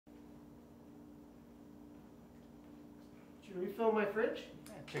Should we refill my fridge?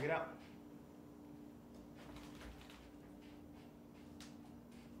 Yeah, check it out.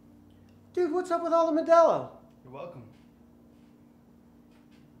 Dude, what's up with all the Modelo? You're welcome.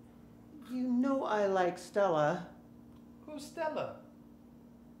 You know I like Stella. Who's Stella?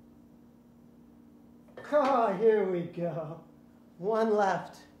 Oh, here we go. One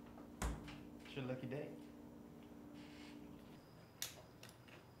left. It's your lucky day.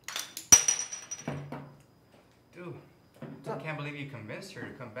 Dude, I can't believe you convinced her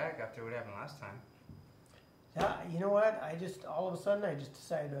to come back after what happened last time. Yeah, you know what? All of a sudden, I just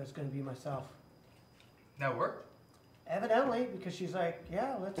decided I was going to be myself. That worked? Evidently, because she's like,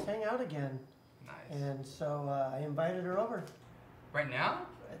 yeah, let's hang out again. Nice. And so I invited her over. Right now?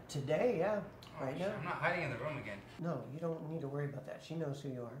 Today, yeah. Oh, right shit, now. I'm not hiding in the room again. No, you don't need to worry about that. She knows who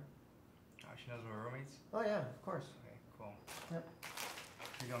you are. Oh, she knows we're roommates? Oh, yeah, of course. Okay, cool. Yep.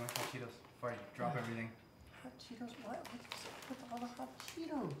 Here you go, man. Hot Cheetos. Before I drop everything. Hot Cheetos? What? What's up with all the hot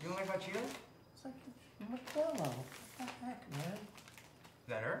Cheetos? You don't like hot Cheetos? It's like Modelo. What the heck, man? Is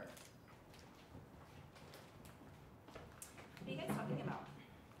that her? What are you guys talking about?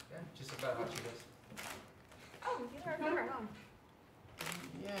 Yeah, just about hot Cheetos. Oh, these are her mom.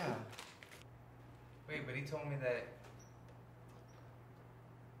 Yeah. Wait, but he told me that...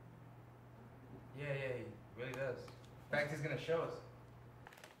 Yeah, he really does. In fact, he's gonna show us.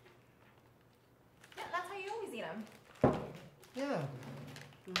 Yeah, that's how you always eat them. Yeah.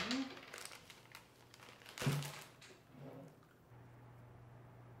 Mm-hmm.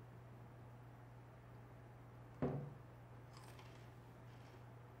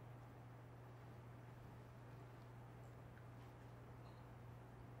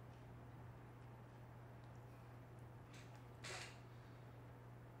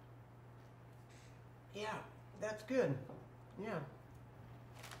 Yeah, that's good. Yeah.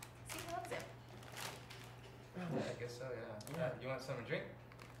 See, he loves it. Yeah, I guess so, yeah. You want something to drink?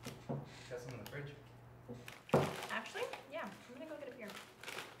 Got some in the fridge. Actually, yeah, I'm gonna go get a beer.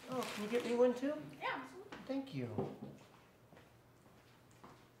 Oh, can you get me one too? Yeah, absolutely. Thank you.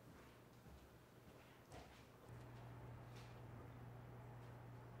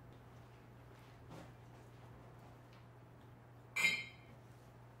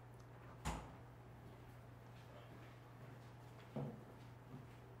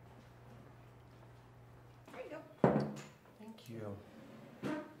 There you go. Thank you.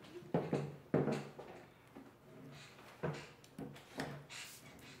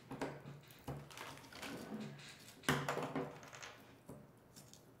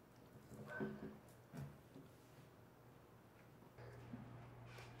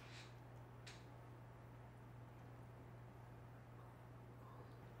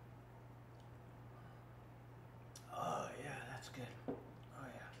 Oh, yeah, that's good. Oh,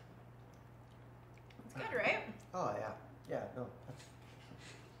 yeah. It's good, right? Oh, yeah. Yeah, no, that's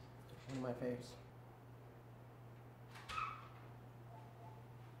one of my faves.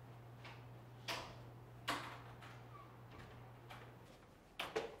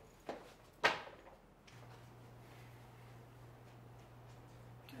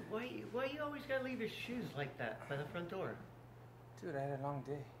 Why you always gotta leave your shoes like that by the front door? Dude, I had a long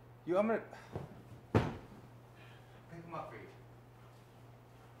day. I'm gonna... Pick them up for you.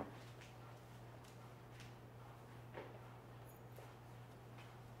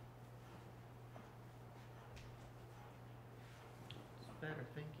 It's better,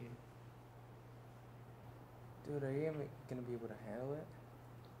 thank you. Dude, are you gonna be able to handle it?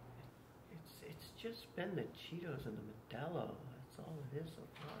 It's just been the Cheetos and the Modelo. That's all it is so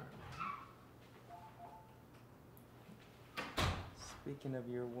far. Speaking of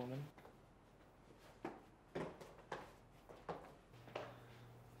your woman. What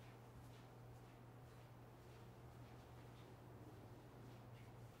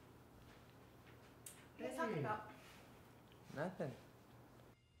are you guys talking about? Nothing.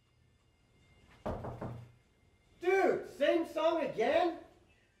 Dude, same song again?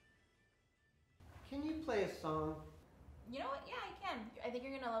 Can you play a song? You know what? Yeah, I can. I think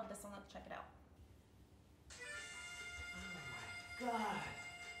you're gonna love this one. Let's check it out. Oh my god.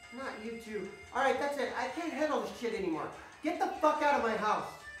 Not you two. Alright, that's it. I can't handle this shit anymore. Get the fuck out of my house.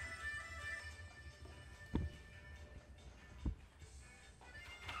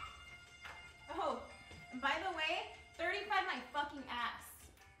 Oh, and by the way, 35 my fucking ass.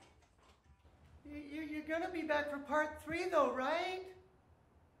 You're gonna be back for part 3 though, right?